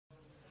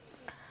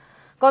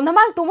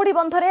कंधमाल तुमुड़ी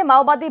बंधरे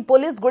माओवादी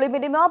पुलिस गुली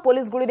विनिमय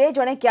पुलिस गुली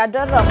जड़े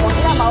क्याडर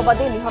महिला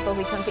माओवादी निहत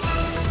होती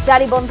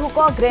 4 बंधुक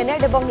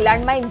ग्रेनेड और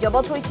लैंडमाइन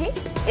जबत होती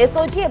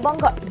एसओजी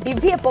और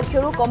डीवीए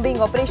पक्षर कम्बिंग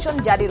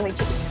ऑपरेशन जारी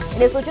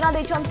रही सूचना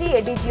देते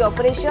एडीजी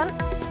ऑपरेशन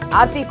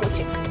आरपी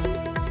कोचिंग।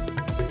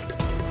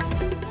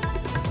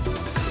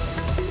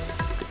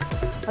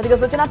 अधिक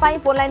सूचना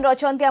फोन लाइन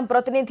अच्छा आम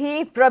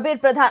प्रतिनिधि प्रबीर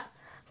प्रधान।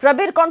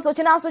 प्रबीर कौन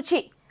सूचना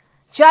आसुची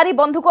 4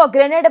 बंधुक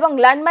ग्रेनेड और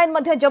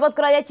लैंडमाइन जबत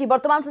कर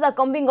वर्तमान सुधा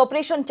कम्बिंग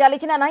ऑपरेशन चली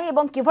ना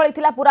किभली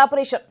थिला पूरा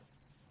ऑपरेशन?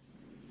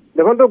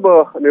 देखो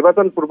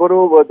निर्वाचन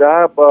पूर्व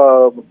जहाँ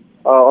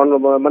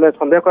माने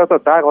सन्देह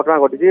घटना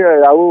घटी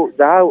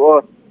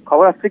जहाँ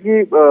खबर आसी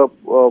कि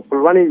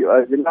फुलवाणी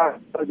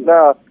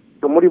जिला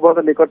तुमुड़ी बंध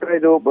निकट में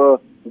जो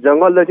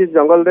जंगल रही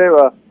जंगल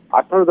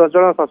 8-10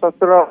 जन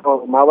सशस्त्र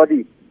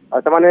माओवादी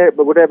से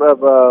गोटे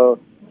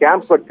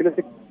कैंप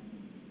करते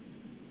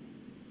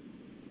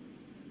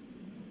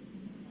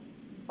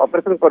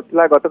ऑपरेशन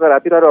करथिला गतकाल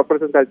राति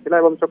ऑपरेशन चलथिला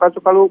एवं सकाल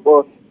सकालू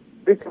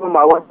पुलिस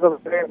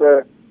माओवादी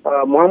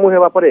मुहांमुही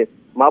हेबा परे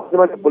माओवादी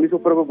माने पुलिस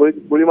ऊपर को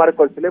गुलीमार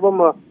करथिले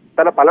एवं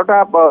तार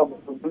पालटा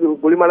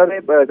गुलीमार रे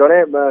जड़े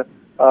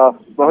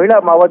महिला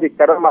माओवादी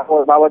 4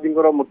 माओवादी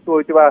मृत्यु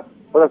होइतिबा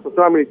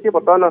सूचना मिली।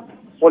 बर्तमान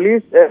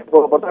पुलिस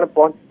बर्तमान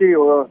पहुंची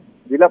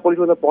जिला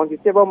पुलिस पहुंची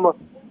एवं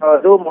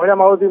जो महिला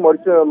माओवादी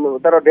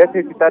तार डेथ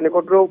होती तार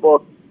निकट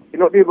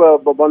 3टी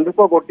बंदूक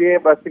गोटे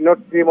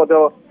सिग्नटी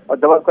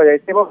जबत कर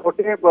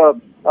गोटे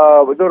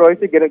जो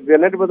रही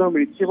ग्रेनेड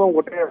मिली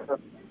गोटे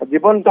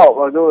जीवंत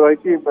जो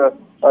रही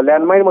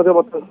लैंडमाइन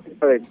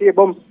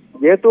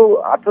जेहेतु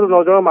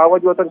 8-9 जन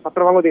माओवादी बर्तमान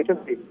छात्रभांग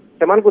देखते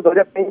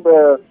धरिया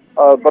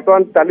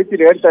बर्तमान चली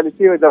रेड चली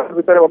जंगल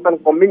भितर बर्तमान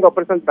कम्बिंग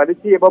ऑपरेशन चली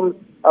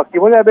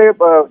किभली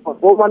भाव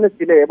कौ मैंने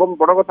थे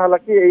बड़ कथा है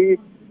कि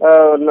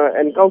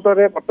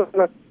एनकाउंटर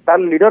तार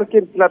लीडर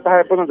किए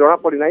जना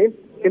पड़ना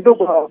किंतु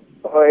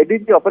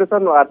एडीजी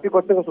ऑपरेशन आरपी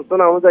कोचिंग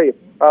सूचना अनुसार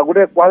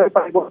गोटे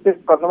कहुपर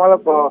कंधमाल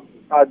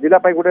जिला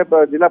गोटे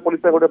जिला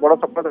पुलिस गोटे बड़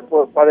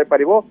सफलता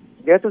कह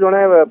जेहेतु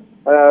जड़े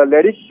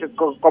लेडी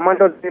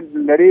कमांडर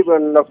लेडी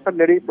नक्सल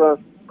लेडी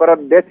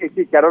डेथ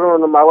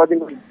होती माओवादी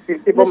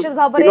निश्चित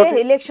भाव में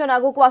इलेक्शन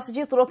आगु को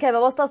आसी सुरक्षा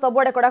व्यवस्था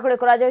सबुआड़े कड़ाकड़ी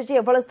कर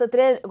स्थित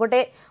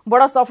गोटे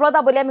बड़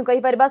सफलता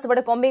कहीपर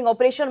से कम्बिंग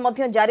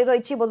ऑपरेशन जारी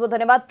रही। बहुत बहुत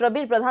धन्यवाद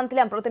प्रबीर प्रधान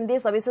थे प्रतिनिधि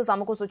सविशेष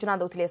आमको सूचना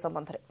देते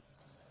संबंध में।